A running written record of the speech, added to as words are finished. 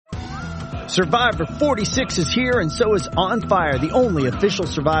Survivor 46 is here, and so is On Fire, the only official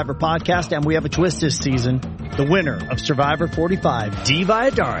Survivor podcast, and we have a twist this season. The winner of Survivor 45, Dee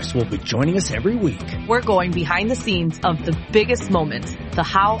Valladares, will be joining us every week. We're going behind the scenes of the biggest moments, the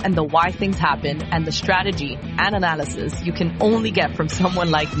how and the why things happen, and the strategy and analysis you can only get from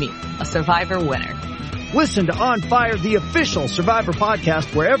someone like me, a Survivor winner. Listen to On Fire, the official Survivor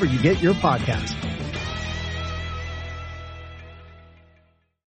podcast, wherever you get your podcast.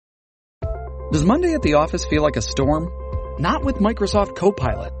 Does Monday at the office feel like a storm? Not with Microsoft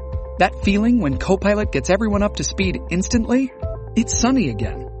Copilot. That feeling when Copilot gets everyone up to speed instantly? It's sunny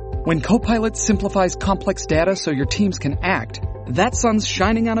again. When Copilot simplifies complex data so your teams can act, that sun's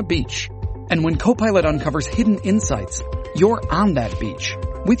shining on a beach. And when Copilot uncovers hidden insights, you're on that beach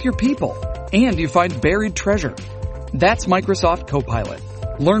with your people, and you find buried treasure. That's Microsoft Copilot.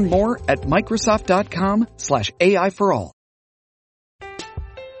 Learn more at Microsoft.com/AI for all.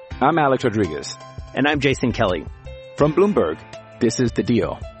 I'm Alex Rodriguez. And I'm Jason Kelly. From Bloomberg, this is The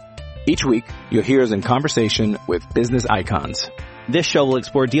Deal. Each week, you'll hear us in conversation with business icons. This show will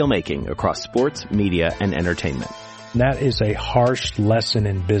explore deal-making across sports, media, and entertainment. That is a harsh lesson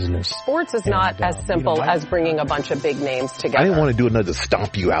in business. Sports is not as simple as bringing a bunch of big names together. I didn't want to do another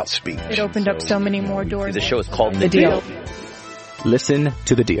stomp you out speech. It opened up so many more doors. The show is called The Deal. Listen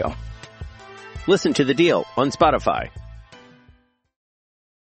to The Deal. Listen to The Deal on Spotify.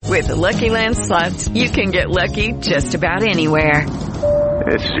 With the Lucky Land Slots, you can get lucky just about anywhere.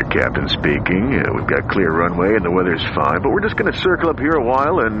 This is your captain speaking. We've got clear runway and the weather's fine, but we're just going to circle up here a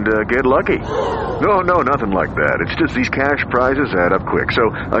while and get lucky. No, nothing like that. It's just these cash prizes add up quick.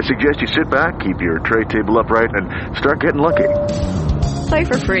 So I suggest you sit back, keep your tray table upright, and start getting lucky. Play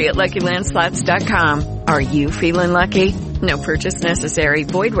for free at LuckyLandSlots.com. Are you feeling lucky? No purchase necessary.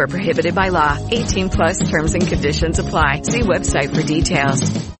 Void where prohibited by law. 18+ terms and conditions apply. See website for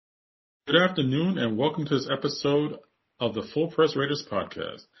details. Good afternoon and welcome to this episode of the Full Press Raiders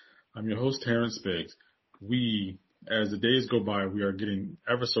podcast. I'm your host, Terrence Biggs. As the days go by, we are getting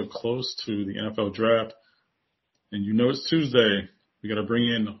ever so close to the NFL draft. And you know it's Tuesday. We got to bring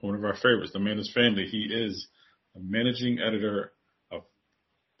in one of our favorites, the man is family. He is a managing editor of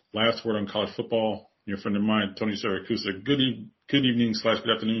Last Word on College Football. Your friend of mine, Tony Siracusa. Good evening / good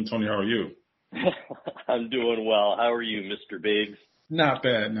afternoon, Tony. How are you? I'm doing well. How are you, Mr. Biggs? Not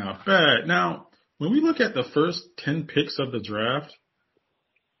bad. Now, when we look at the first 10 picks of the draft,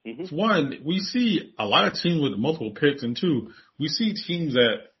 one, we see a lot of teams with multiple picks, and two, we see teams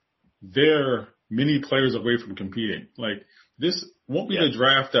that they're many players away from competing. Like, this won't be the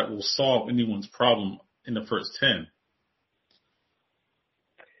draft that will solve anyone's problem in the first 10.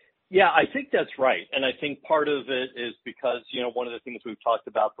 Yeah, I think that's right. And I think part of it is because, one of the things we've talked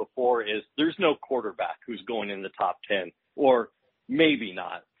about before is there's no quarterback who's going in the top 10, or maybe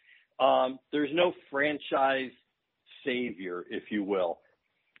not. There's no franchise savior, if you will.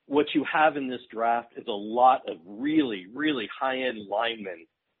 What you have in this draft is a lot of really, really high-end linemen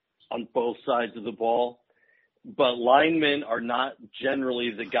on both sides of the ball. But linemen are not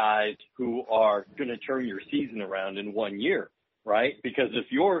generally the guys who are going to turn your season around in 1 year, right? Because if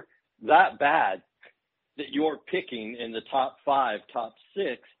you're that bad that you're picking in the top 5, top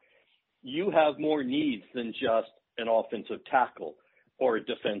 6, you have more needs than just an offensive tackle or a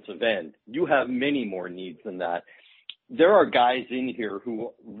defensive end. You have many more needs than that. There are guys in here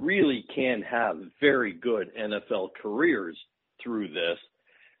who really can have very good NFL careers through this,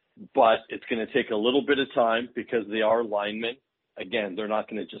 but it's going to take a little bit of time because they are linemen. Again, they're not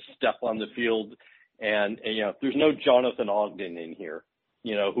going to just step on the field and there's no Jonathan Ogden in here,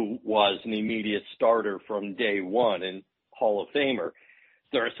 who was an immediate starter from day one and Hall of Famer.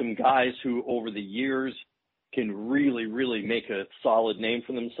 There are some guys who over the years can really, really make a solid name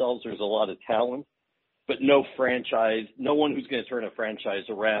for themselves. There's a lot of talent, but no one who's going to turn a franchise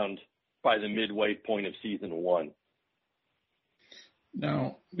around by the midway point of season 1.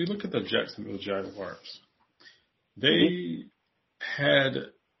 Now, we look at the Jacksonville Jaguars. They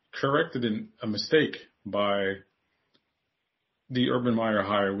had corrected a mistake by the Urban Meyer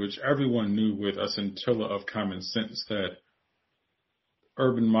hire, which everyone knew with a scintilla of common sense that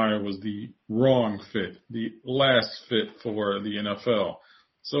Urban Meyer was the wrong fit, the last fit for the NFL.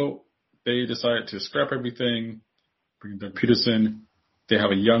 So they decided to scrap everything, bring Doug Peterson. They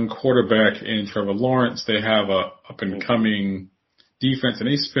have a young quarterback in Trevor Lawrence. They have a up-and-coming defense, and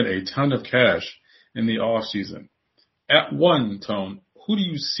they spent a ton of cash in the offseason. At one, Tone, who do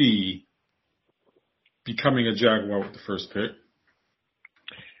you see becoming a Jaguar with the first pick?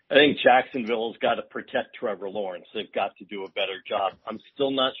 I think Jacksonville's got to protect Trevor Lawrence. They've got to do a better job. I'm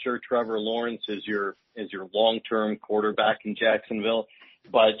still not sure Trevor Lawrence is your long-term quarterback in Jacksonville.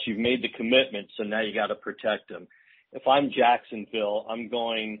 but you've made the commitment, so now you got to protect him. If I'm Jacksonville, I'm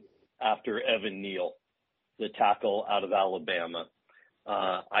going after Evan Neal, the tackle out of Alabama.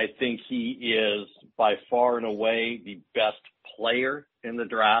 I think he is by far and away the best player in the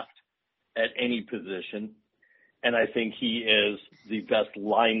draft at any position. And I think he is the best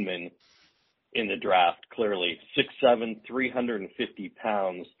lineman in the draft, clearly. 6'7", 350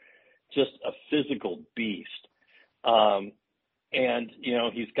 pounds, just a physical beast. And, you know,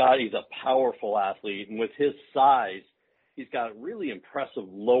 he's a powerful athlete. And with his size, he's got really impressive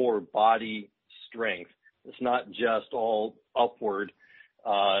lower body strength. It's not just all upward,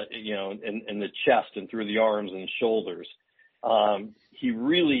 you know, in the chest and through the arms and shoulders. He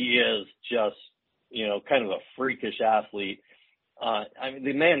really is just, you know, kind of a freakish athlete. I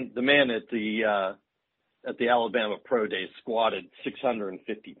mean, the man at the Alabama Pro Day squatted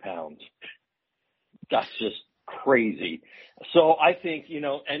 650 pounds. That's just crazy. So I think, you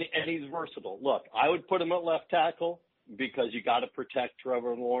know, and he's versatile. Look, I would put him at left tackle because you got to protect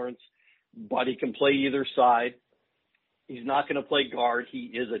Trevor Lawrence, but he can play either side. He's not going to play guard.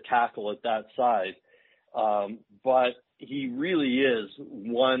 He is a tackle at that size. But he really is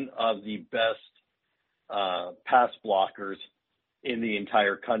one of the best pass blockers in the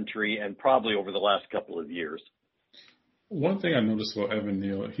entire country and probably over the last couple of years. One thing I noticed about Evan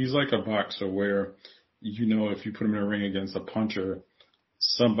Neal, he's like a boxer where, you know, if you put him in a ring against a puncher,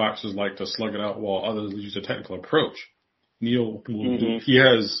 some boxers like to slug it out while others use a technical approach. Neal, he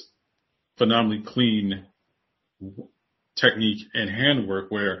has phenomenally clean technique and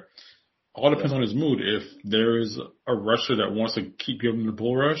handwork where all depends on his mood. If there is a rusher that wants to keep giving the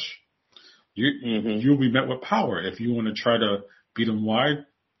bull rush, you'll be met with power. If you want to try to beat him wide,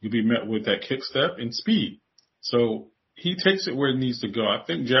 you'll be met with that kick step and speed. So he takes it where it needs to go. I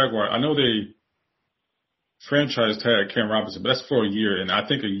think Jaguar, I know they franchise tag Cam Robinson, but that's for a year. And I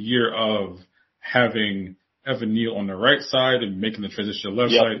think a year of having Evan Neal on the right side and making the transition to the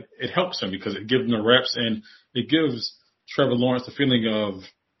left side, it helps him because it gives him the reps and it gives Trevor Lawrence the feeling of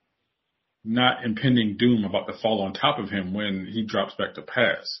not impending doom about to fall on top of him when he drops back to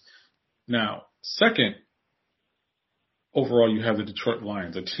pass. Now, second, overall, you have the Detroit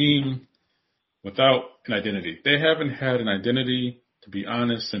Lions, a team without an identity. They haven't had an identity, to be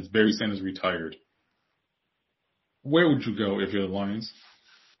honest, since Barry Sanders retired. Where would you go if you're the Lions?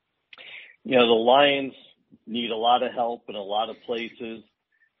 You know, the Lions need a lot of help in a lot of places,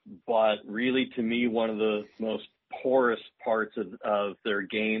 but really, to me, one of the most porous parts of their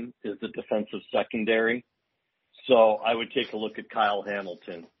game is the defensive secondary. So I would take a look at Kyle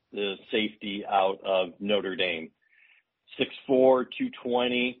Hamilton, the safety out of Notre Dame. 6'4",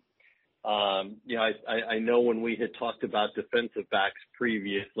 220. You know, I know when we had talked about defensive backs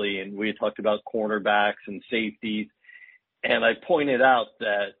previously and we had talked about cornerbacks and safeties, and I pointed out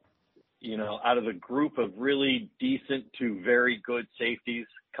that, you know, out of a group of really decent to very good safeties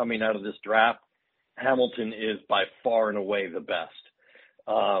coming out of this draft, Hamilton is by far and away the best.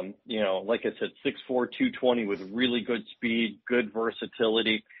 You know, like I said, 6'4", 220 with really good speed, good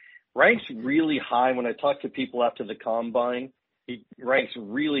versatility. Ranks really high. When I talk to people after the combine, he ranks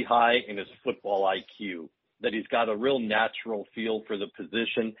really high in his football IQ, that he's got a real natural feel for the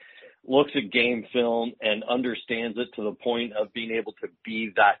position, looks at game film and understands it to the point of being able to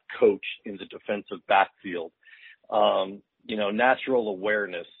be that coach in the defensive backfield. You know, natural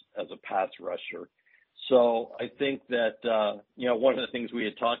awareness as a pass rusher. So I think that, you know, one of the things we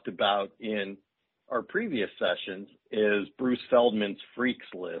had talked about in our previous sessions is Bruce Feldman's freaks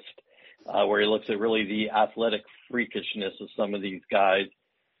list, where he looks at really the athletic freakishness of some of these guys.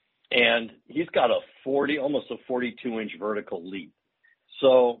 And he's got almost a 42-inch vertical leap.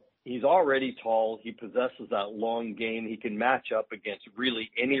 So he's already tall. He possesses that long game. He can match up against really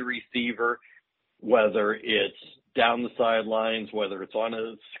any receiver, whether it's down the sidelines, whether it's on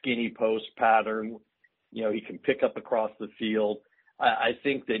a skinny post pattern. You know, he can pick up across the field. I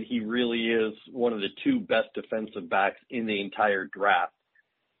think that he really is one of the two best defensive backs in the entire draft.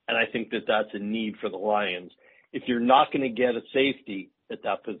 And I think that that's a need for the Lions. If you're not going to get a safety at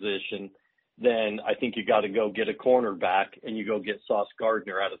that position, then I think you got to go get a cornerback and you go get Sauce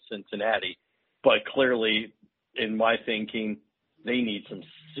Gardner out of Cincinnati. But clearly, in my thinking, they need some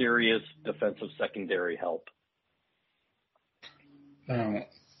serious defensive secondary help. Now,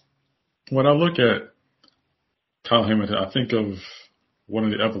 when I look at Kyle Hamilton, I think of one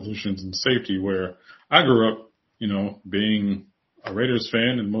of the evolutions in safety where I grew up, you know, being a Raiders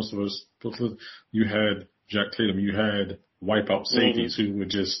fan, and most of us, you had Jack Tatum, you had wipeout safeties who would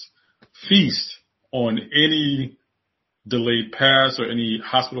just feast on any delayed pass or any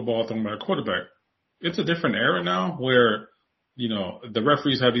hospital ball thrown by a quarterback. It's a different era now where the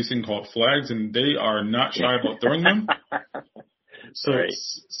referees have these things called flags, and they are not shy about throwing them. So right.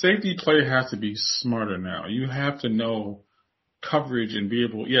 Safety play has to be smarter now. You have to know coverage and be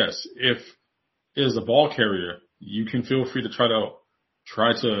able, yes, if it is a ball carrier, you can feel free to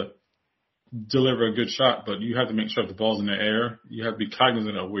try to deliver a good shot, but you have to make sure if the ball's in the air, you have to be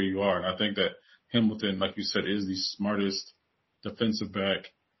cognizant of where you are. And I think that Hamilton, like you said, is the smartest defensive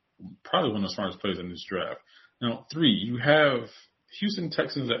back, probably one of the smartest players in this draft. Now, 3, you have Houston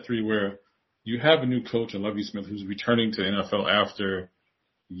Texans at 3, where you have a new coach, Lovie Smith, who's returning to the NFL after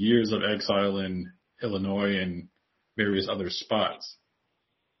years of exile in Illinois and various other spots.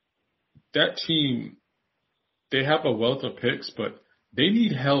 That team, they have a wealth of picks, but they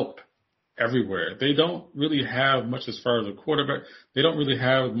need help everywhere. They don't really have much as far as a quarterback. They don't really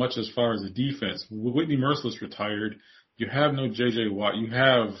have much as far as the defense. Whitney Merciless retired. You have no J.J. Watt. You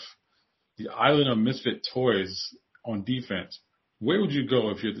have the island of misfit toys on defense. Where would you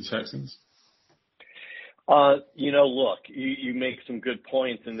go if you're the Texans? Look, you make some good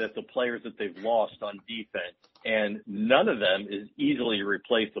points in that the players that they've lost on defense, and none of them is easily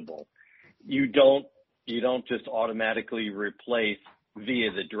replaceable. You don't just automatically replace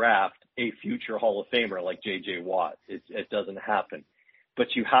via the draft a future Hall of Famer like J.J. Watt. It doesn't happen. But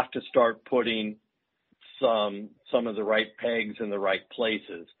you have to start putting some of the right pegs in the right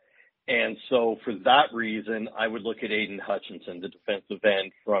places. And so for that reason, I would look at Aiden Hutchinson, the defensive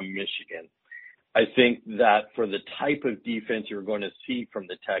end from Michigan. I think that for the type of defense you're going to see from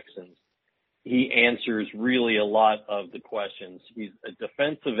the Texans, he answers really a lot of the questions. He's a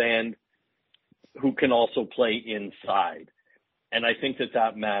defensive end who can also play inside. And I think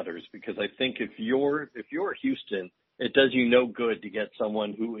that matters, because I think if you're Houston, it does you no good to get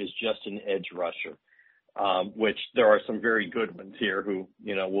someone who is just an edge rusher, which there are some very good ones here who,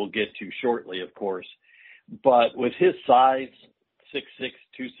 we'll get to shortly, of course. But with his size, 6'6",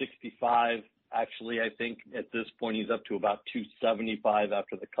 265, actually, I think at this point he's up to about 275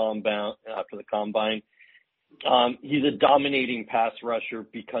 after the combine. He's a dominating pass rusher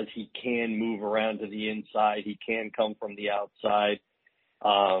because he can move around to the inside. He can come from the outside.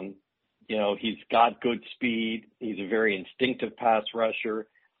 He's got good speed. He's a very instinctive pass rusher.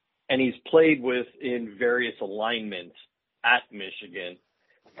 And he's played in various alignments at Michigan.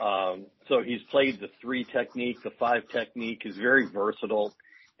 So he's played the 3 technique, the 5 technique. Is very versatile.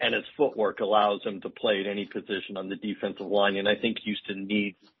 And his footwork allows him to play at any position on the defensive line. And I think Houston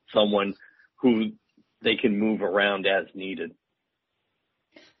needs someone who they can move around as needed.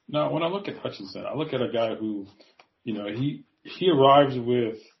 Now, when I look at Hutchinson, I look at a guy who, he arrives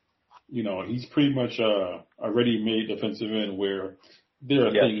with, he's pretty much a ready-made defensive end where there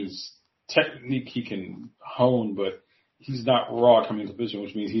are things, technique he can hone, but he's not raw coming into position,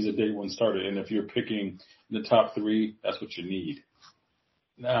 which means he's a day one starter. And if you're picking the top 3, that's what you need.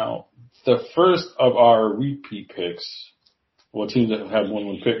 Now, the first of our repeat picks, teams that have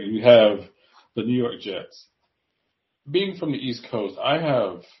one pick, you have the New York Jets. Being from the East Coast, I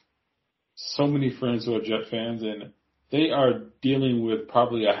have so many friends who are Jet fans, and they are dealing with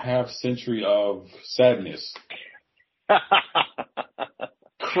probably a half century of sadness.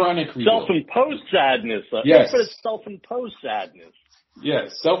 Chronic self-imposed sadness. Yes. But it's self-imposed sadness.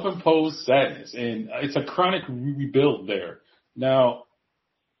 Yes, self-imposed sadness. And it's a chronic rebuild there. Now,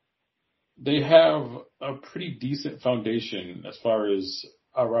 they have a pretty decent foundation as far as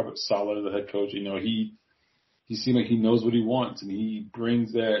Robert Saleh, the head coach. He seems like he knows what he wants, and he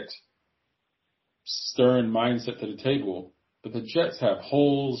brings that stern mindset to the table. But the Jets have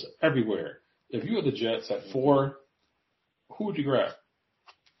holes everywhere. If you were the Jets at 4, who would you grab?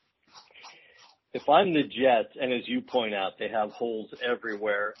 If I'm the Jets, and as you point out, they have holes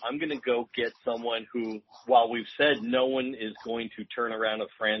everywhere, I'm going to go get someone who, while we've said no one is going to turn around a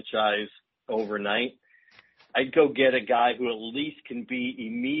franchise overnight, I'd go get a guy who at least can be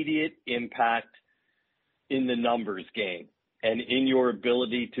immediate impact in the numbers game and in your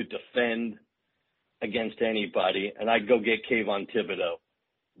ability to defend against anybody. And I'd go get Kayvon Thibodeau,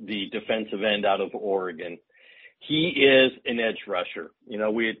 the defensive end out of Oregon. He is an edge rusher.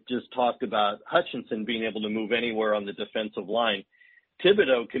 We had just talked about Hutchinson being able to move anywhere on the defensive line.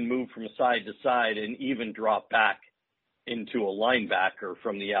 Thibodeau can move from side to side and even drop back into a linebacker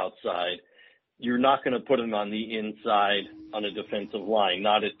from the outside. You're not going to put him on the inside on a defensive line,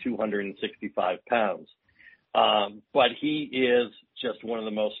 not at 265 pounds. But he is just one of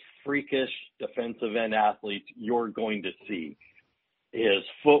the most freakish defensive end athletes you're going to see. His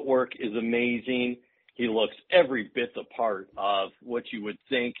footwork is amazing. He looks every bit the part of what you would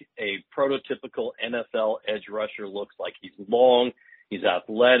think a prototypical NFL edge rusher looks like. He's long, he's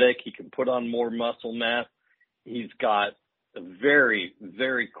athletic, he can put on more muscle mass. He's got a very,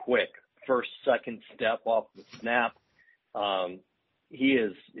 very quick first, second step off the snap. He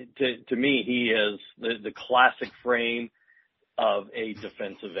is, to me, he is the classic frame of a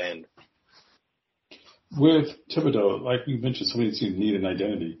defensive end. With Thibodeau, like you mentioned, so many teams need an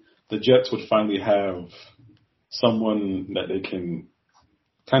identity. The Jets would finally have someone that they can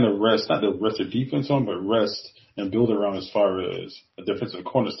kind of rest, not to rest their defense on, but rest and build around as far as a defensive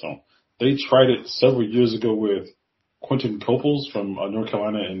cornerstone. They tried it several years ago with Quentin Coples from North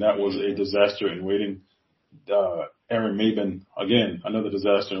Carolina, and that was a disaster in waiting. Aaron Maven, again, another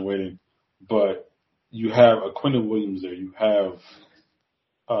disaster in waiting. But you have a Quentin Williams there. You have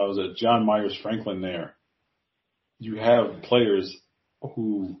was it John Myers Franklin there. You have players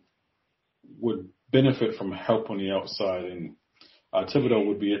who would benefit from help on the outside, and Thibodeau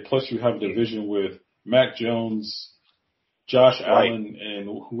would be it. Plus, you have a division with Mac Jones, Josh Allen, and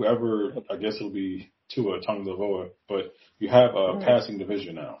whoever. I guess it'll be Tua Tagovailoa, but you have a passing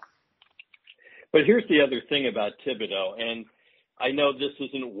division now. But here's the other thing about Thibodeau, and I know this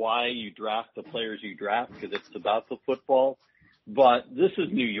isn't why you draft the players you draft because it's about the football, but this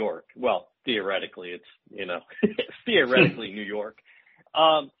is New York. Well, theoretically, it's theoretically New York.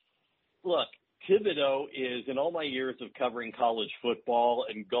 Look, Thibodeau is, in all my years of covering college football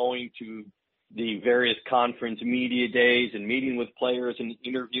and going to the various conference media days and meeting with players and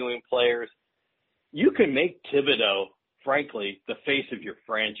interviewing players, you can make Thibodeau, frankly, the face of your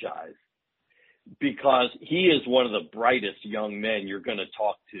franchise because he is one of the brightest young men you're going to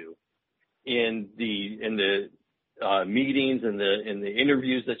talk to in the meetings and in the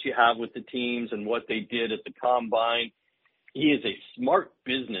interviews that you have with the teams and what they did at the combine. He is a smart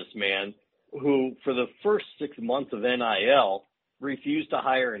businessman who, for the first 6 months of NIL, refused to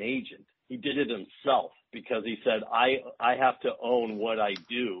hire an agent. He did it himself because he said, I have to own what I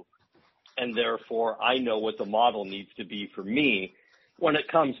do, and therefore I know what the model needs to be for me. When it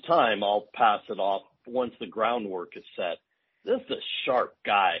comes time, I'll pass it off once the groundwork is set. This is a sharp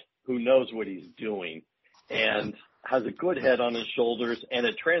guy who knows what he's doing and has a good head on his shoulders, and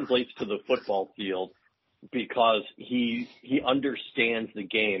it translates to the football field because he understands the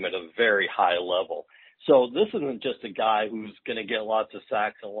game at a very high level. So this isn't just a guy who's going to get lots of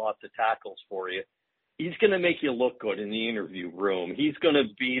sacks and lots of tackles for you. He's going to make you look good in the interview room. He's going to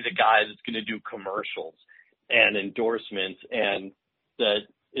be the guy that's going to do commercials and endorsements, and that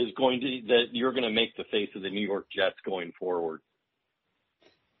you're going to make the face of the New York Jets going forward.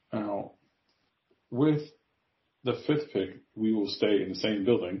 Now, with the fifth pick, we will stay in the same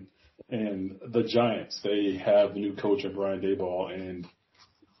building. And the Giants, they have the new coach of Brian Daboll, and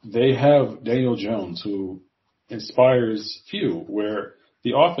they have Daniel Jones, who inspires few, where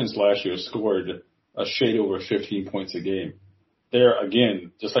the offense last year scored a shade over 15 points a game. They're,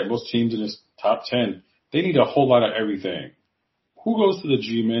 again, just like most teams in this top 10, they need a whole lot of everything. Who goes to the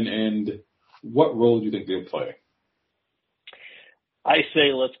G-men, and what role do you think they'll play? I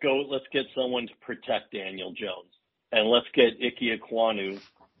say let's get someone to protect Daniel Jones, and let's get Ike Ekwonu,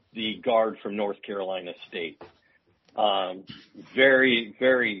 the guard from North Carolina State. Very,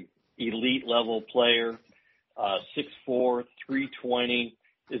 very elite level player, 6'4", 320,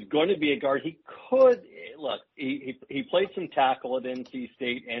 is going to be a guard. He played some tackle at NC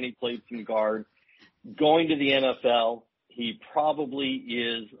State and he played some guard. Going to the NFL, he probably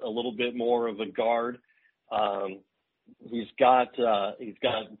is a little bit more of a guard. He's got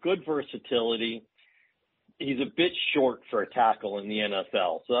good versatility. He's a bit short for a tackle in the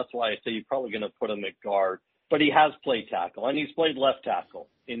NFL, so that's why I say you're probably going to put him at guard. But he has played tackle, and he's played left tackle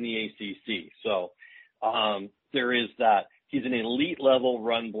in the ACC. So there is that. He's an elite-level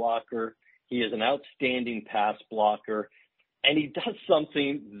run blocker. He is an outstanding pass blocker, and he does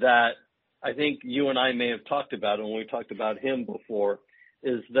something that I think you and I may have talked about when we talked about him before,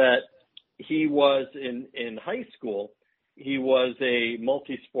 is that he was in high school, he was a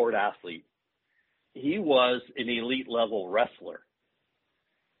multi-sport athlete. He was an elite level wrestler.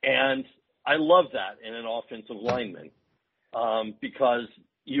 And I love that in an offensive lineman because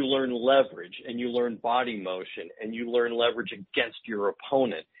you learn leverage and you learn body motion and you learn leverage against your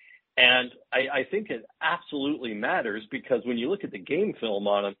opponent. And I think it absolutely matters because when you look at the game film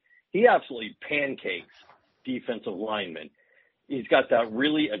on him, he absolutely pancakes defensive linemen. He's got that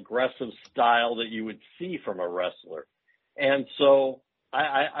really aggressive style that you would see from a wrestler. And so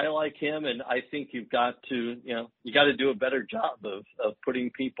I like him, and I think you got to do a better job of putting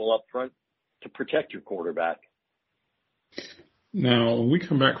people up front to protect your quarterback. Now, when we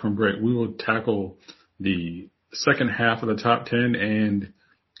come back from break, we will tackle the second half of the top 10 and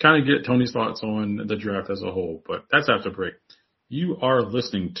kind of get Tony's thoughts on the draft as a whole. But that's after break. You are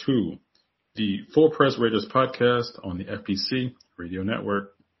listening to the Full Press Raiders podcast on the FPC Radio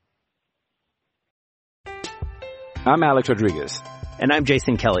Network. I'm Alex Rodriguez. And I'm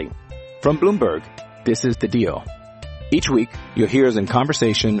Jason Kelly. From Bloomberg, this is The Deal. Each week, you'll hear us in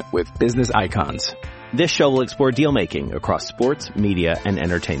conversation with business icons. This show will explore deal-making across sports, media, and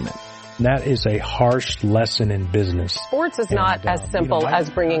entertainment. That is a harsh lesson in business. Sports is not as simple as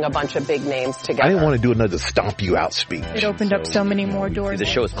bringing a bunch of big names together. I didn't want to do another stomp you out speech. It opened up so many more doors. The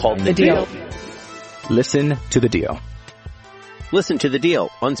show is called The Deal. Listen to The Deal. Listen to The Deal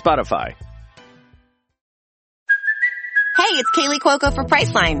on Spotify. Hey, it's Kaylee Cuoco for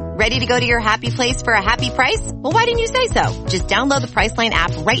Priceline. Ready to go to your happy place for a happy price? Well, why didn't you say so? Just download the Priceline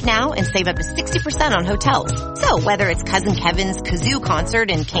app right now and save up to 60% on hotels. So whether it's Cousin Kevin's Kazoo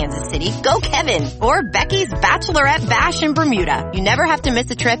concert in Kansas City, go Kevin, or Becky's Bachelorette Bash in Bermuda, you never have to miss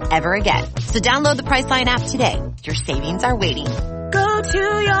a trip ever again. So download the Priceline app today. Your savings are waiting. Go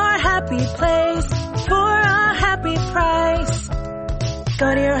to your happy place for a happy price.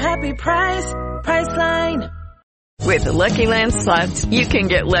 Go to your happy price, Priceline. With the Lucky Land Slots, you can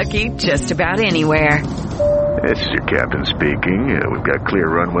get lucky just about anywhere. This is your captain speaking. We've got clear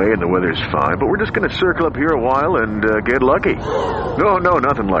runway and the weather's fine, but we're just going to circle up here a while and get lucky. No,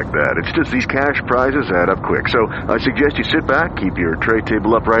 nothing like that. It's just these cash prizes add up quick. So I suggest you sit back, keep your tray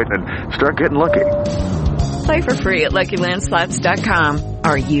table upright, and start getting lucky. Play for free at LuckyLandSlots.com.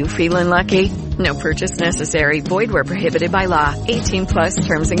 Are you feeling lucky? No purchase necessary. Void where prohibited by law. 18+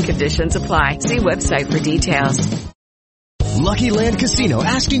 terms and conditions apply. See website for details. Lucky Land Casino,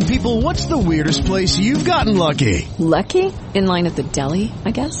 asking people, what's the weirdest place you've gotten lucky? Lucky? In line at the deli, I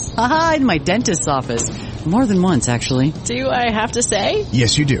guess? Aha, in my dentist's office. More than once, actually. Do I have to say?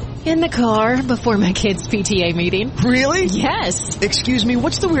 Yes, you do. In the car before my kids' PTA meeting. Really? Yes. Excuse me,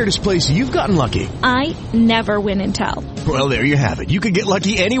 what's the weirdest place you've gotten lucky? I never win and tell. Well, there you have it. You can get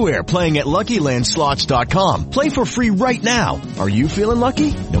lucky anywhere, playing at LuckyLandSlots.com. Play for free right now. Are you feeling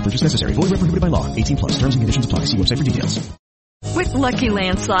lucky? No purchase necessary. Void where prohibited by law. 18+. Terms and conditions apply. See website for details. With Lucky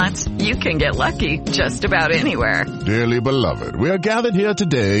Land Slots, you can get lucky just about anywhere. Dearly beloved, we are gathered here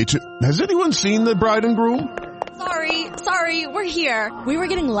today to... Has anyone seen the bride and groom? Sorry, we're here. We were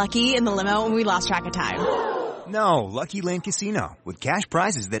getting lucky in the limo and we lost track of time. No, Lucky Land Casino, with cash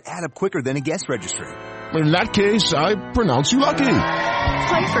prizes that add up quicker than a guest registry. In that case, I pronounce you lucky.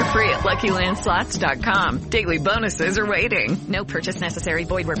 Play for free at LuckyLandSlots.com. Daily bonuses are waiting. No purchase necessary.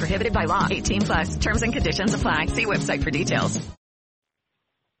 Void where prohibited by law. 18+. Terms and conditions apply. See website for details.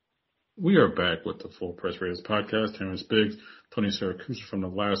 We are back with the Full Press Raiders podcast. Terrence Biggs, Tony Siracusa from The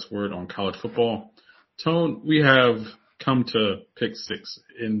Last Word on College Football. Tone, we have come to pick 6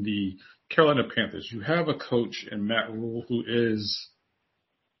 in the Carolina Panthers. You have a coach in Matt Rule who is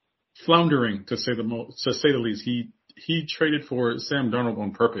floundering, to say the least. He traded for Sam Darnold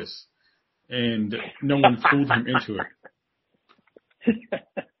on purpose, and no one fooled him into it.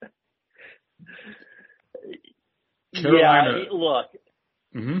 Carolina, yeah, look.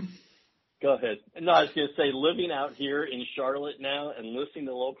 Mm-hmm. Go ahead. No, I was going to say, living out here in Charlotte now and listening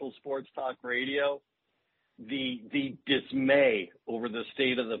to local sports talk radio, the dismay over the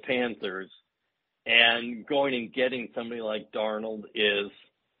state of the Panthers and going and getting somebody like Darnold is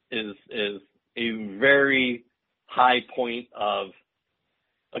a very high point of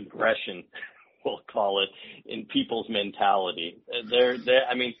aggression, we'll call it, in people's mentality.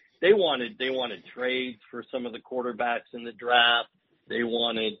 They wanted trades for some of the quarterbacks in the draft. They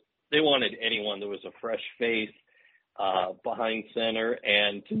wanted anyone that was a fresh face behind center,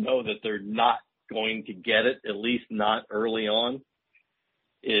 and to know that they're not going to get it, at least not early on,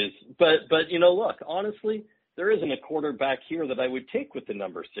 is. But look, honestly, there isn't a quarterback here that I would take with the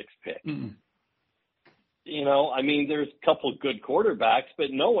number 6 pick. Mm-mm. There's a couple of good quarterbacks,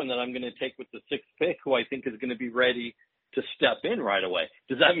 but no one that I'm going to take with the 6th pick who I think is going to be ready to step in right away.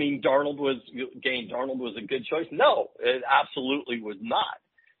 Does that mean Darnold was a good choice? No, it absolutely was not.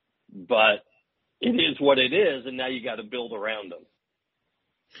 But it is what it is, and now you got to build around them.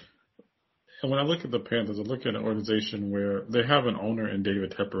 And when I look at the Panthers, I look at an organization where they have an owner in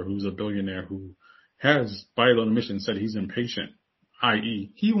David Tepper who's a billionaire who has, by his own admission, said he's impatient,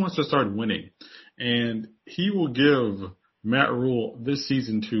 i.e. he wants to start winning. And he will give Matt Rule this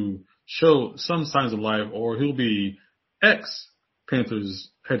season to show some signs of life, or he'll be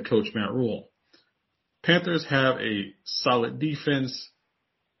ex-Panthers head coach Matt Rule. Panthers have a solid defense.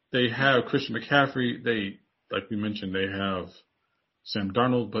 They have Christian McCaffrey. They, like we mentioned, they have Sam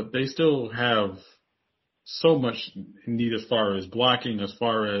Darnold, but they still have so much in need as far as blocking, as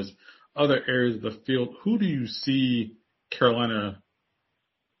far as other areas of the field. Who do you see Carolina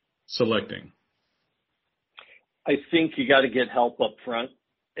selecting? I think you got to get help up front.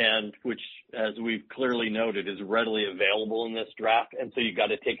 and which, as we've clearly noted, is readily available in this draft. And so you got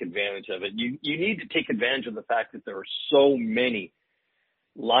to take advantage of it. You need to take advantage of the fact that there are so many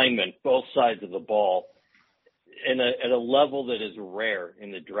linemen, both sides of the ball, at a level that is rare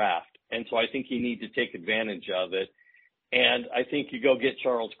in the draft. And so I think you need to take advantage of it. And I think you go get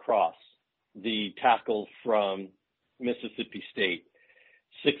Charles Cross, the tackle from Mississippi State.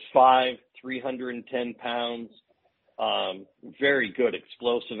 6'5", 310 pounds, very good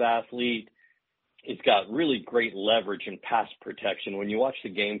explosive athlete. He's got really great leverage and pass protection. When you watch the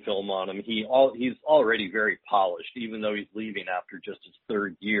game film on him, he's already very polished, even though he's leaving after just his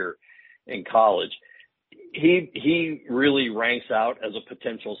third year in college. He really ranks out as a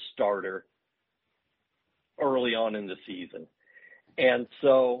potential starter early on in the season. And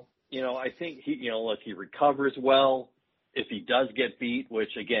so, I think he recovers well. If he does get beat,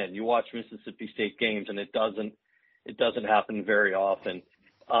 which again, you watch Mississippi State games and it doesn't happen very often.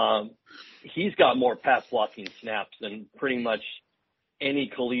 He's got more pass blocking snaps than pretty much any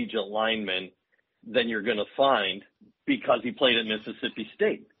collegiate lineman than you're going to find because he played at Mississippi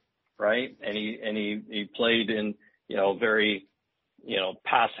State, right? And he played in, very,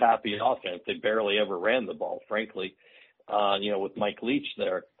 pass happy offense. They barely ever ran the ball, frankly, with Mike Leach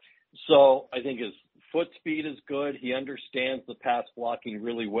there. So I think his foot speed is good. He understands the pass blocking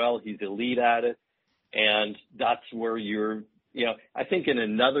really well. He's elite at it. And that's where I think in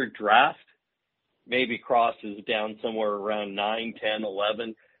another draft, maybe Cross is down somewhere around 9, 10,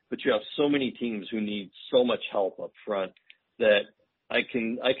 11, but you have so many teams who need so much help up front that I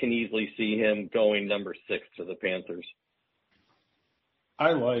can easily see him going number 6 to the Panthers.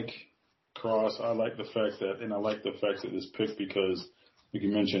 I like Cross. I like the fact that this pick because, like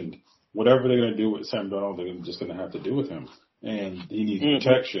you mentioned, whatever they're going to do with Sam Darnold, they're just going to have to do with him. And he needs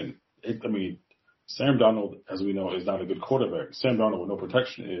protection. Sam Darnold, as we know, is not a good quarterback. Sam Darnold with no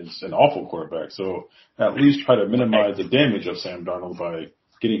protection is an awful quarterback. So at least try to minimize the damage of Sam Darnold by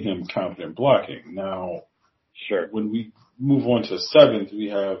getting him confident blocking. Now, sure. When we move on to 7th, we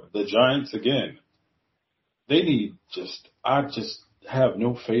have the Giants again. I just have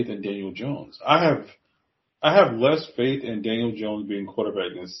no faith in Daniel Jones. I have less faith in Daniel Jones being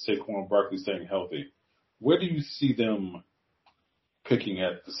quarterback than Saquon Barkley staying healthy. Where do you see them picking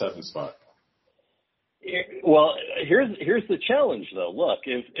at the 7th spot? Well, here's the challenge, though. Look,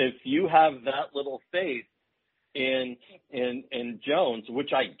 if you have that little faith in Jones,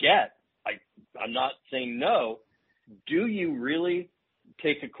 which I get, I'm not saying no. Do you really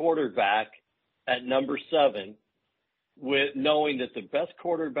take a quarterback at number 7 with knowing that the best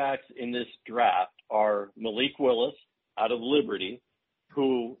quarterbacks in this draft are Malik Willis out of Liberty,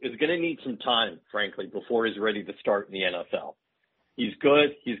 who is going to need some time, frankly, before he's ready to start in the NFL. He's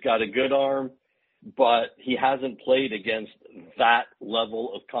good. He's got a good arm, but he hasn't played against that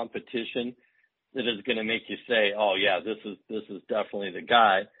level of competition that is going to make you say, oh yeah, this is definitely the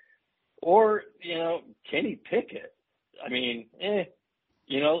guy. Or, Kenny Pickett. I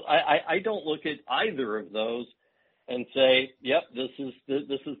don't look at either of those and say, yep, this is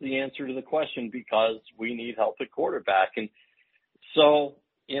the answer to the question because we need help at quarterback. And so,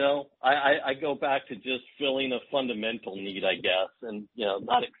 I go back to just filling a fundamental need, I guess, and,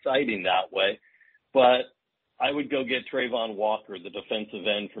 not exciting that way, but I would go get Trayvon Walker, the defensive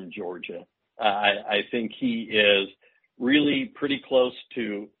end from Georgia. I think he is really pretty close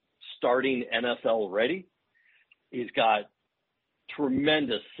to starting NFL ready. He's got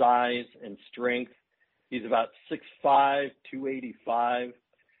tremendous size and strength. He's about 6'5", 285,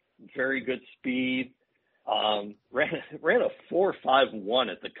 very good speed. Ran a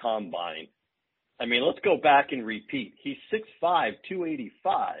 4.51 at the combine. Let's go back and repeat. He's 6'5",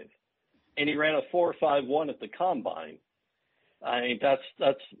 285, and he ran a 4.51 at the combine.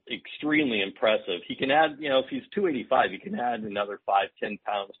 That's extremely impressive. He can add, if he's 285, he can add another 5-10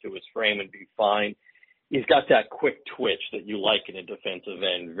 pounds to his frame and be fine. He's got that quick twitch that you like in a defensive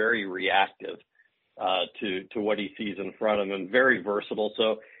end, very reactive to what he sees in front of him, very versatile.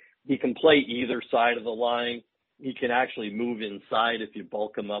 So he can play either side of the line. He can actually move inside if you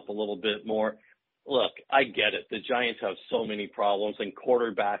bulk him up a little bit more. Look, I get it. The Giants have so many problems, and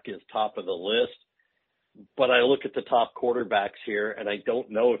quarterback is top of the list. But I look at the top quarterbacks here, and I don't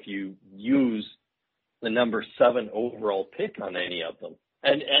know if you use the number 7 overall pick on any of them.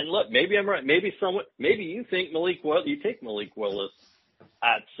 And look, maybe I'm right. Maybe you think you take Malik Willis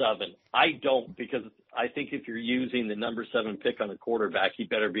at 7. I don't, because I think if you're using the number 7 pick on a quarterback, he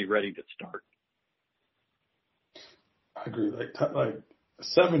better be ready to start. I agree. Like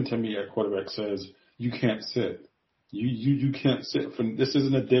 7 to me at quarterback says you can't sit. You can't sit. This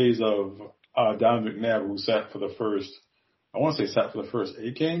isn't the days of Don McNabb who sat for the first I want to say sat for the first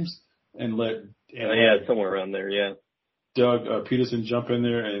 8 games and let somewhere around there, yeah. Doug Peterson jump in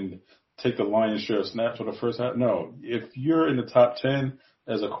there and take the lion's share of snaps for the first half. No, if you're in the top 10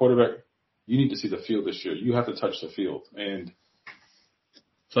 as a quarterback, you need to see the field this year. You have to touch the field. And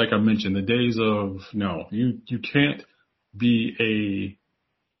it's like I mentioned, the days of you can't be a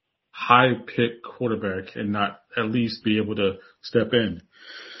high pick quarterback and not at least be able to step in.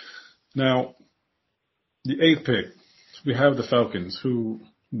 Now, the 8th pick, we have the Falcons, who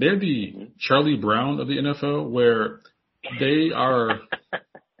they're the Charlie Brown of the NFL, where they are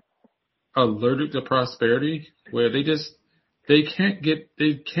allergic to prosperity, where they can't get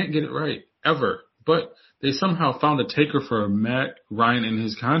it right ever. But they somehow found a taker for Matt Ryan in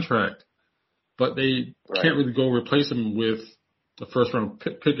his contract, but they can't really go replace him with the first round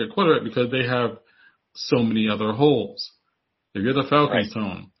pick at quarterback because they have so many other holes. If you're the Falcons,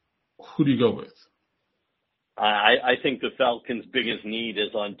 Tone, who do you go with? I think the Falcons' biggest need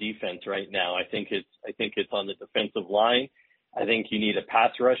is on defense right now. I think it's on the defensive line. I think you need a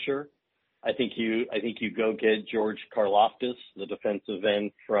pass rusher. I think you go get George Karlaftis, the defensive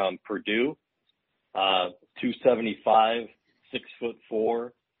end from Purdue, 275,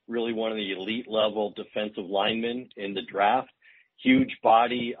 6'4", really one of the elite level defensive linemen in the draft. Huge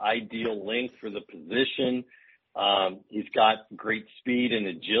body, ideal length for the position. He's got great speed and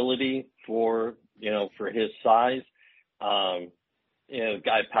agility for his size.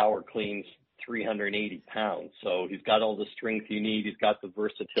 Guy power cleans 380 pounds. So he's got all the strength you need. He's got the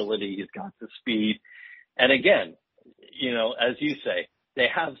versatility. He's got the speed. And again, as you say, they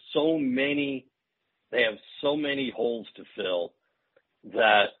have so many holes to fill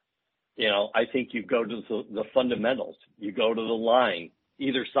that, I think you go to the fundamentals. You go to the line,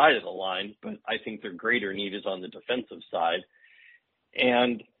 either side of the line, but I think their greater need is on the defensive side.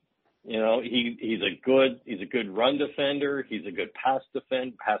 And, he's a good run defender. He's a good pass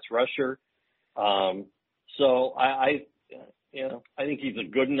rusher. So I think he's a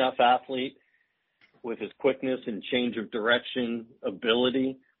good enough athlete with his quickness and change of direction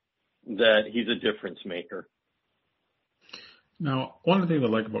ability that he's a difference maker. Now, one of the things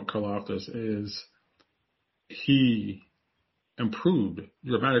I like about Karlaftis is he improved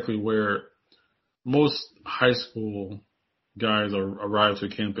dramatically where most high school guys arrive to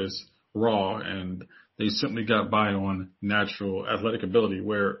campus raw and they simply got by on natural athletic ability,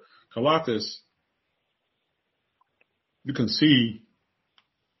 where Karlaftis, you can see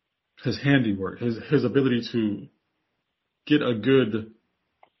his handiwork, his ability to get a good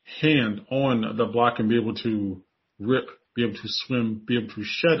hand on the block and be able to rip, be able to swim, be able to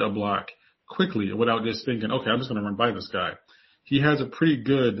shed a block quickly without just thinking, okay, I'm just going to run by this guy. He has a pretty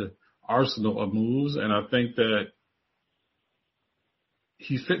good arsenal of moves, and I think that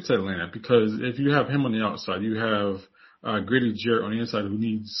he fits Atlanta because if you have him on the outside, you have Grady Jarrett on the inside who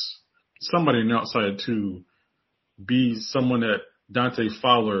needs somebody on the outside to be someone that Dante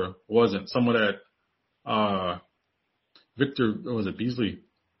Fowler wasn't, someone that Victor, was it Beasley?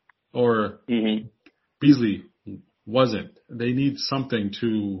 Or Beasley wasn't. They need something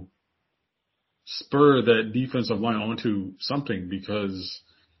to spur that defensive line onto something because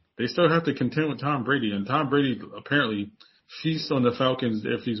they still have to contend with Tom Brady. And Tom Brady apparently feasts on the Falcons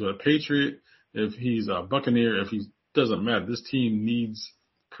if he's a Patriot, if he's a Buccaneer, if he doesn't matter. This team needs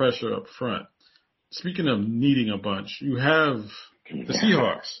pressure up front. Speaking of needing a bunch, you have the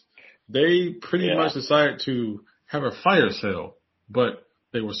Seahawks. They pretty much decided to have a fire sale, but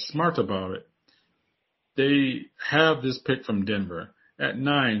they were smart about it. They have this pick from Denver. At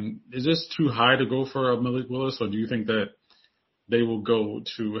 9, is this too high to go for a Malik Willis, or do you think that they will go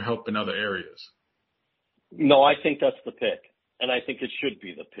to help in other areas? No, I think that's the pick, and I think it should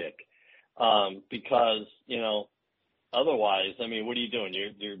be the pick because, otherwise, I mean, what are you doing?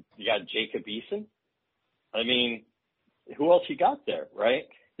 You got Jacob Eason? I mean, who else you got there, right?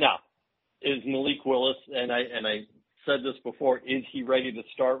 Now, is Malik Willis, and I said this before, is he ready to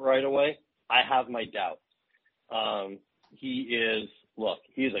start right away? I have my doubts.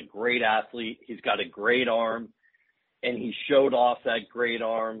 He's a great athlete. He's got a great arm, and he showed off that great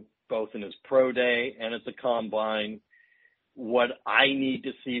arm both in his pro day and at the combine. What I need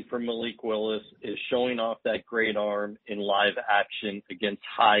to see from Malik Willis is showing off that great arm in live action against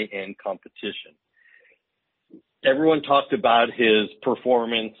high-end competition. Everyone talked about his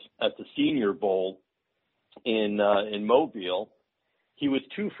performance at the Senior Bowl in Mobile. He was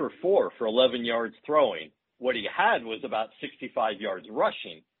 2 for 4 for 11 yards throwing. What he had was about 65 yards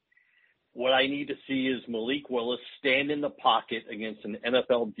rushing. What I need to see is Malik Willis stand in the pocket against an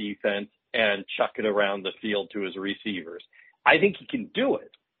NFL defense and chuck it around the field to his receivers. I think he can do it.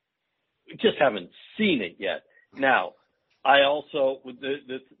 We just haven't seen it yet. Now, I also,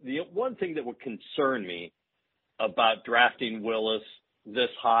 the one thing that would concern me about drafting Willis this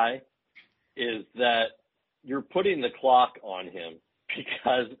high is that you're putting the clock on him,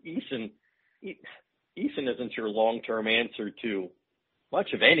 because Eason isn't your long-term answer to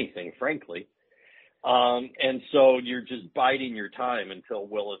much of anything, frankly. And so you're just biding your time until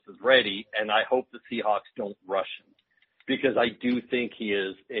Willis is ready, and I hope the Seahawks don't rush him, because I do think he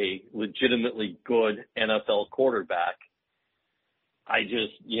is a legitimately good NFL quarterback. I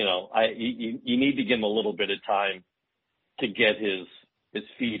just, you need to give him a little bit of time to get his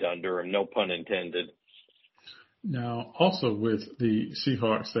feet under him, no pun intended. Now, also with the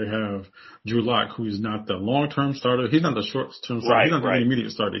Seahawks, they have Drew Lock, who is not the long-term starter. He's not the short-term starter. He's not the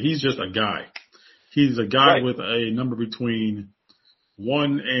immediate starter. He's just a guy. He's a guy with a number between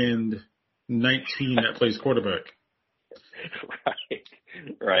 1 and 19 that plays quarterback.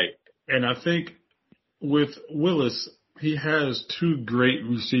 Right. And I think with Willis, he has two great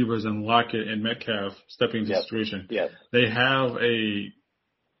receivers in Lockett and Metcalf stepping into the situation. Yes. They have a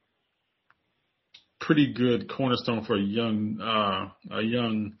pretty good cornerstone for a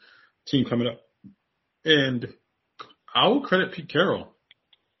young team coming up. And I will credit Pete Carroll.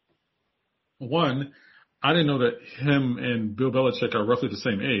 One, I didn't know that him and Bill Belichick are roughly the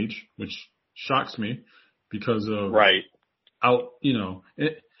same age, which shocks me because of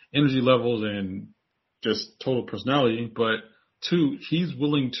energy levels and just total personality. But two, he's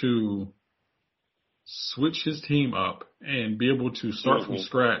willing to switch his team up and be able to start from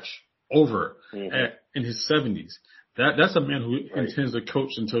scratch over in his 70s. That's a man who intends to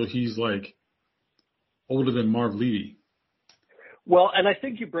coach until he's like older than Marv Levy. Well, and I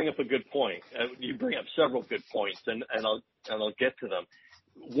think you bring up a good point. You bring up several good points, and I'll get to them.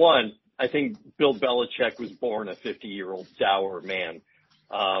 One, I think Bill Belichick was born a 50-year-old dour man.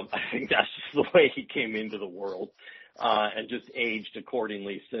 I think that's just the way he came into the world, and just aged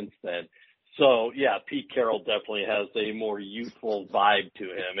accordingly since then. So, yeah, Pete Carroll definitely has a more youthful vibe to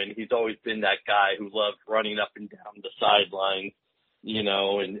him, and he's always been that guy who loved running up and down the sidelines,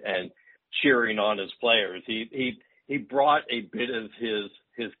 and cheering on his players. He brought a bit of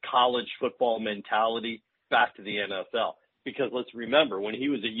his college football mentality back to the NFL, because let's remember, when he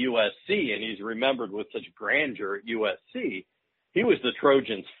was at USC, and he's remembered with such grandeur at USC, he was the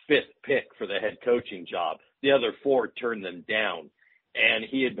Trojans' 5th pick for the head coaching job. The other 4 turned them down. And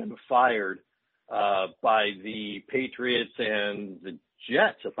he had been fired by the Patriots and the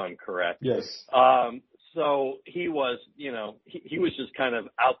Jets, if I'm correct. Yes. So he was, he was just kind of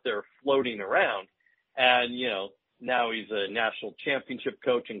out there floating around. And, now he's a national championship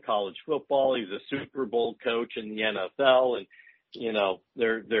coach in college football. He's a Super Bowl coach in the NFL. And,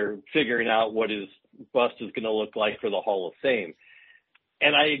 they're figuring out what his bust is going to look like for the Hall of Fame.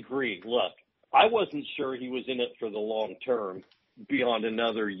 And I agree. Look, I wasn't sure he was in it for the long term beyond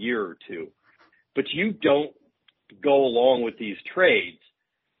another year or two. But you don't go along with these trades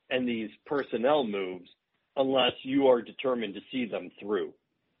and these personnel moves unless you are determined to see them through.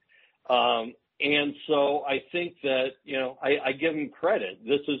 And so I think that, I give him credit.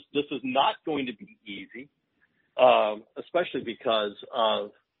 This is not going to be easy, especially because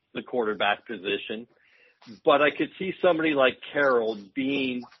of the quarterback position. But I could see somebody like Carroll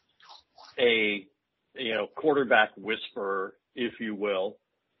being a, quarterback whisperer, if you will,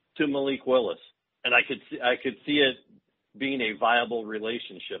 to Malik Willis. And I could see it being a viable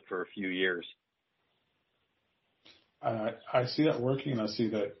relationship for a few years. I see that working, and I see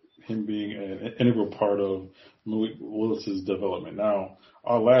that him being an integral part of Malik Willis's development. Now,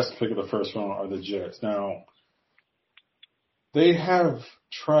 our last pick of the first round are the Jets. Now, they have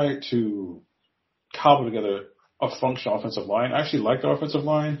tried to cobble together a functional offensive line. I actually like the offensive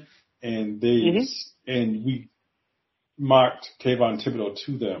line, and we mocked Kayvon Thibodeau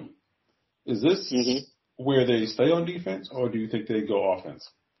to them. Is this where they stay on defense, or do you think they go offense?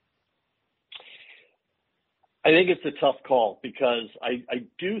 I think it's a tough call, because I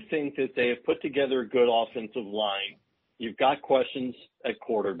do think that they have put together a good offensive line. You've got questions at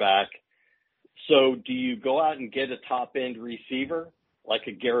quarterback. So do you go out and get a top-end receiver like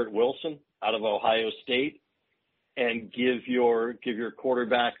a Garrett Wilson out of Ohio State and give your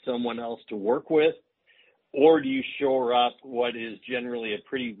quarterback someone else to work with? Or do you shore up what is generally a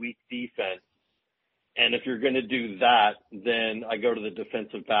pretty weak defense? And if you're going to do that, then I go to the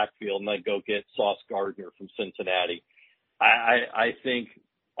defensive backfield and I go get Sauce Gardner from Cincinnati. I think,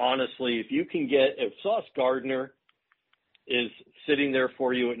 honestly, if Sauce Gardner is sitting there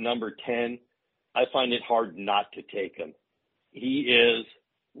for you at number 10, I find it hard not to take him. He is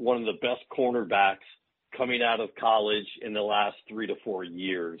one of the best cornerbacks coming out of college in the last 3 to 4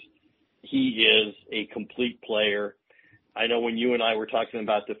 years. He is a complete player. I know when you and I were talking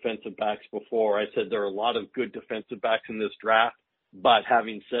about defensive backs before, I said there are a lot of good defensive backs in this draft. But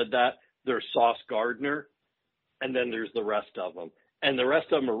having said that, there's Sauce Gardner, and then there's the rest of them. And the rest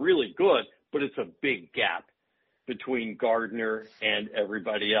of them are really good, but it's a big gap between Gardner and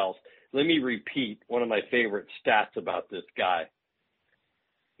everybody else. Let me repeat one of my favorite stats about this guy.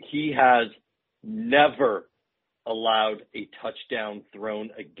 He has never allowed a touchdown thrown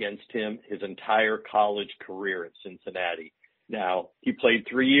against him his entire college career at Cincinnati. Now, he played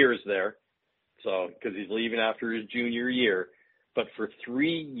 3 years there, so because he's leaving after his junior year. But for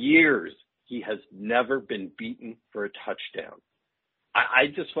 3 years, he has never been beaten for a touchdown. I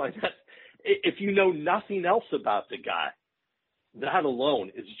just find that, if you know nothing else about the guy, that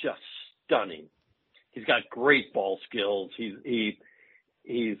alone is just stunning. He's got great ball skills.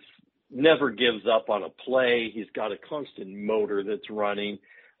 He's never gives up on a play. He's got a constant motor that's running.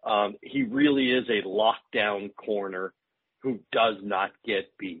 He really is a lockdown corner who does not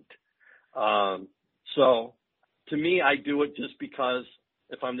get beat. So to me, I do it just because,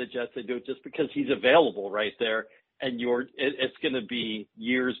 if I'm the Jets, I do it just because he's available right there. And it's going to be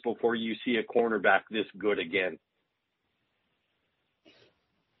years before you see a cornerback this good again.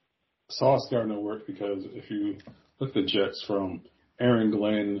 Sauce Gardner worked because if you look at the Jets from Aaron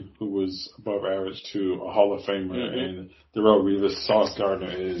Glenn, who was above average, to a Hall of Famer, and Darrelle Revis, Sauce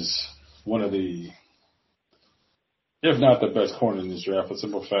Gardner is one of the, if not the best corner in this draft, for the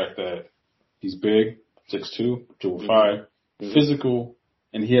simple fact that he's big, 6'2", 205, physical,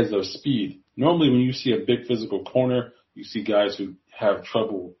 and he has the speed. Normally when you see a big physical corner, you see guys who have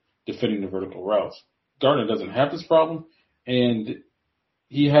trouble defending the vertical routes. Gardner doesn't have this problem, and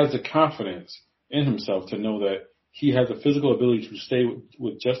he has the confidence in himself to know that he has a physical ability to stay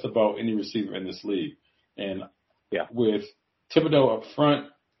with just about any receiver in this league. And with Thibodeau up front,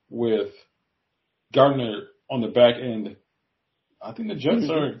 with Gardner on the back end, I think the Jets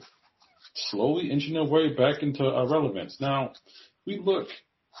are slowly inching their way back into relevance. Now, we look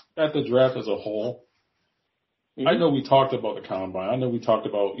at the draft as a whole. I know we talked about the combine. I know we talked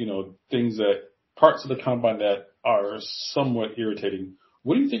about, things that, parts of the combine that are somewhat irritating.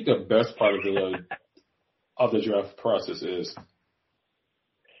 What do you think the best part of the draft process is?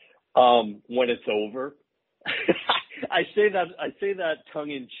 When it's over. I say that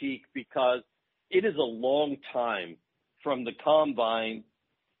tongue in cheek because it is a long time from the combine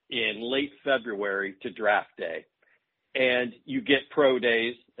in late February to draft day. And you get pro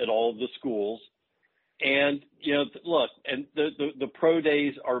days at all of the schools. And, look, and the pro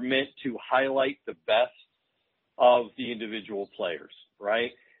days are meant to highlight the best of the individual players,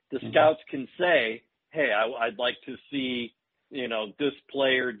 right? The scouts can say, hey, I'd like to see, this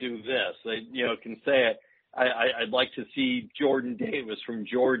player do this. They, can say, I'd like to see Jordan Davis from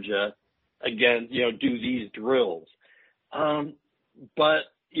Georgia again, do these drills. But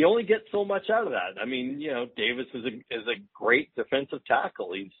you only get so much out of that. I mean, Davis is a great defensive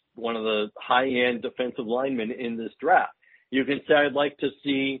tackle. He's one of the high-end defensive linemen in this draft. You can say, I'd like to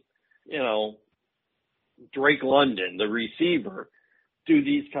see, Drake London, the receiver, do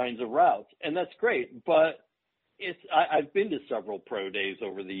these kinds of routes. And that's great. But I've been to several pro days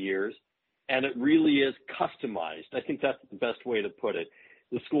over the years, and it really is customized. I think that's the best way to put it.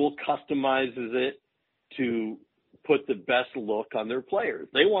 The school customizes it to put the best look on their players.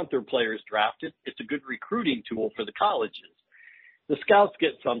 They want their players drafted. It's a good recruiting tool for the colleges. The scouts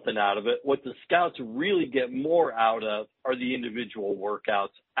get something out of it. What the scouts really get more out of are the individual workouts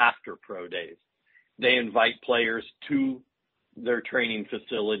after pro days. They invite players to their training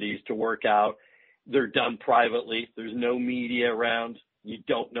facilities to work out. They're done privately. There's no media around. You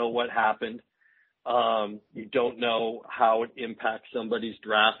don't know what happened. You don't know how it impacts somebody's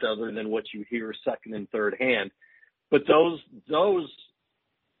draft other than what you hear second and third hand. But those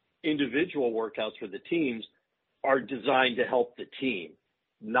individual workouts for the teams are designed to help the team,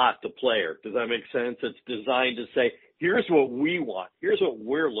 not the player. Does that make sense? It's designed to say, here's what we want. Here's what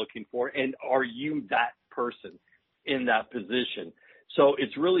we're looking for. And are you that person in that position? So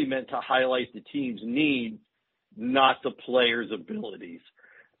it's really meant to highlight the team's needs, not the player's abilities.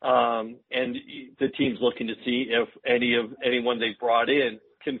 And the team's looking to see if anyone they brought in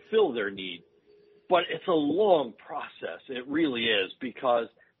can fill their need. But it's a long process. It really is, because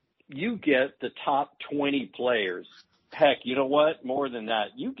you get the top 20 players. Heck, you know what? More than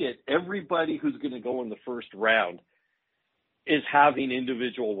that. You get everybody who's going to go in the first round is having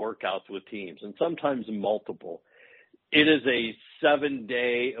individual workouts with teams, and sometimes multiple. It is a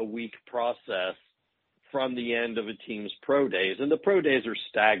 7-day-a-week process from the end of a team's pro days. And the pro days are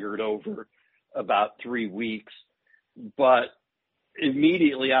staggered over about 3 weeks. But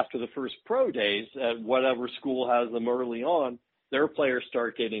immediately after the first pro days at whatever school has them early on, their players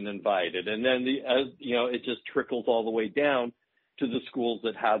start getting invited. And then, it just trickles all the way down to the schools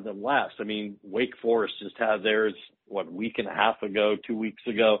that had them last. I mean, Wake Forest just had theirs, a week and a half ago, 2 weeks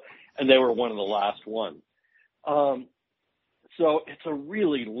ago, and they were one of the last ones. So it's a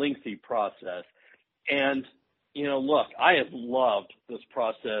really lengthy process. And, look, I have loved this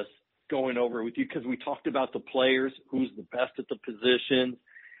process going over with you because we talked about the players, who's the best at the positions.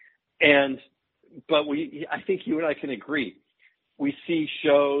 But I think you and I can agree. We see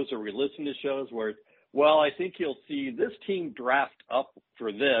shows or we listen to shows where, I think you'll see this team draft up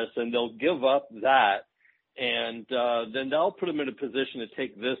for this and they'll give up that. And then they'll put them in a position to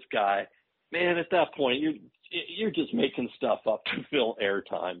take this guy. Man, at that point, you're just making stuff up to fill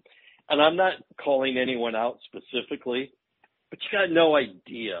airtime. And I'm not calling anyone out specifically, but you got no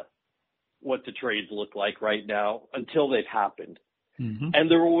idea what the trades look like right now until they've happened. Mm-hmm.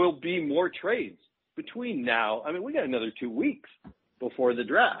 And there will be more trades between now. I mean, we got another 2 weeks before the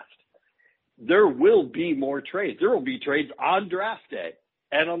draft. There will be more trades. There will be trades on draft day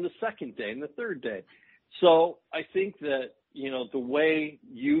and on the second day and the third day. So I think that, the way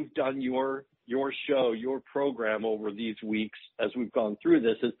you've done your show, your program over these weeks as we've gone through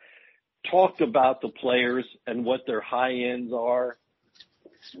this is talked about the players and what their high ends are,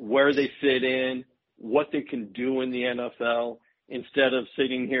 where they fit in, what they can do in the NFL, instead of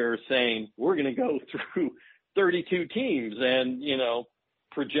sitting here saying, we're going to go through 32 teams and,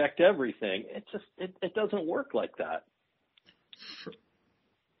 project everything. It doesn't work like that.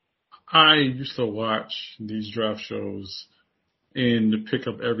 I used to watch these draft shows and pick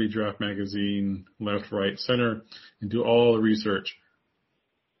up every draft magazine, left, right, center, and do all the research.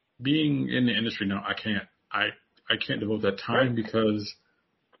 Being in the industry now, I can't devote that time because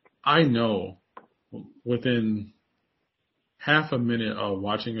I know within half a minute of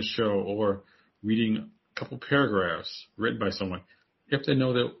watching a show or reading a couple paragraphs written by someone, if they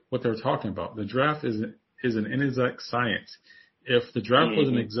know that what they're talking about. The draft is an inexact science. If the draft was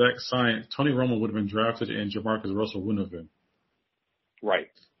an exact science, Tony Romo would have been drafted and Jamarcus Russell wouldn't have been.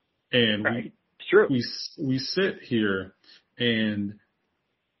 Right. And it's true. We sit here and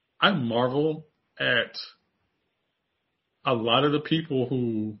I marvel at a lot of the people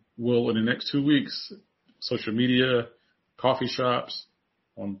who will, in the next 2 weeks, social media, coffee shops,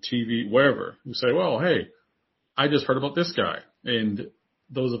 on TV, wherever, who say, well, hey, I just heard about this guy. And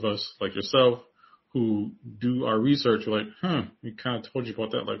those of us like yourself who do our research are like, we kind of told you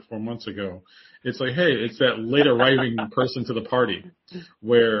about that like 4 months ago. It's like, hey, it's that late arriving person to the party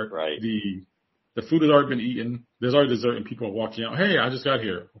where the food has already been eaten. There's already dessert and people are walking out. Hey, I just got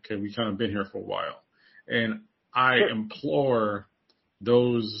here. Okay, we kind of been here for a while. And I implore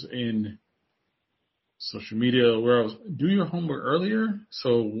those in social media, where else, do your homework earlier.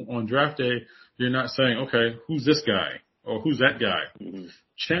 So on draft day, you're not saying, okay, who's this guy or who's that guy? Mm-hmm.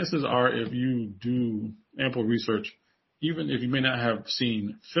 Chances are, if you do ample research, even if you may not have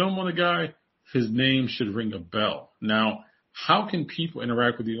seen film on the guy, his name should ring a bell. Now, how can people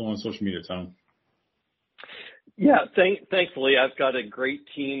interact with you on social media, Tom? Yeah, thankfully, I've got a great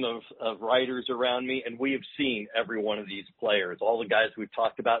team of writers around me, and we have seen every one of these players. All the guys we've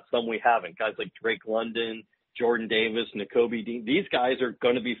talked about, some we haven't. Guys like Drake London, Jordan Davis, Nakobe Dean. These guys are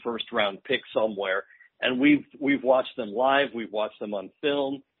going to be first-round picks somewhere, and we've watched them live. We've watched them on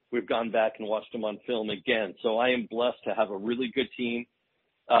film. We've gone back and watched them on film again. So I am blessed to have a really good team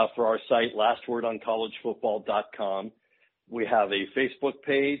for our site, lastwordoncollegefootball.com. We have a Facebook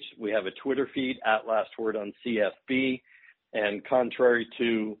page. We have a Twitter feed at LastWordOnCFB. And contrary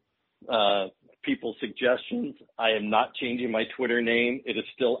to people's suggestions, I am not changing my Twitter name. It is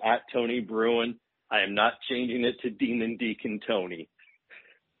still at Tony Bruin. I am not changing it to Demon Deacon Tony.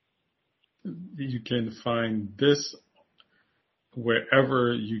 You can find this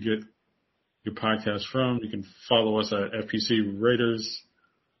wherever you get your podcast from. You can follow us at FPC Raiders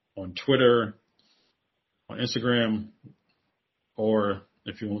on Twitter, on Instagram, or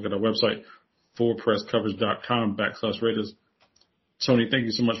if you want to look at our website, fullpresscoverage.com/Raiders. Tony, thank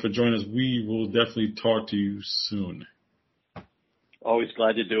you so much for joining us. We will definitely talk to you soon. Always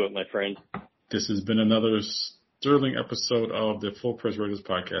glad to do it, my friend. This has been another sterling episode of the Full Press Raiders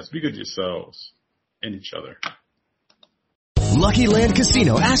podcast. Be good to yourselves and each other. Lucky Land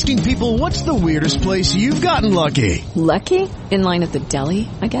Casino, asking people, what's the weirdest place you've gotten lucky? Lucky? In line at the deli,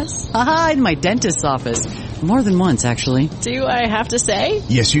 I guess? Aha, in my dentist's office. More than once, actually. Do I have to say?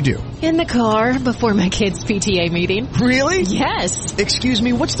 Yes, you do. In the car before my kids' PTA meeting. Really? Yes. Excuse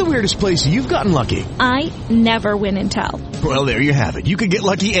me, what's the weirdest place you've gotten lucky? I never win and tell. Well, there you have it. You can get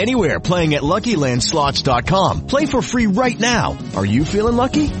lucky anywhere, playing at LuckyLandSlots.com. Play for free right now. Are you feeling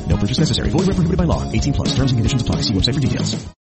lucky? No purchase necessary. Void where prohibited by law. 18+. Terms and conditions apply. See website for details.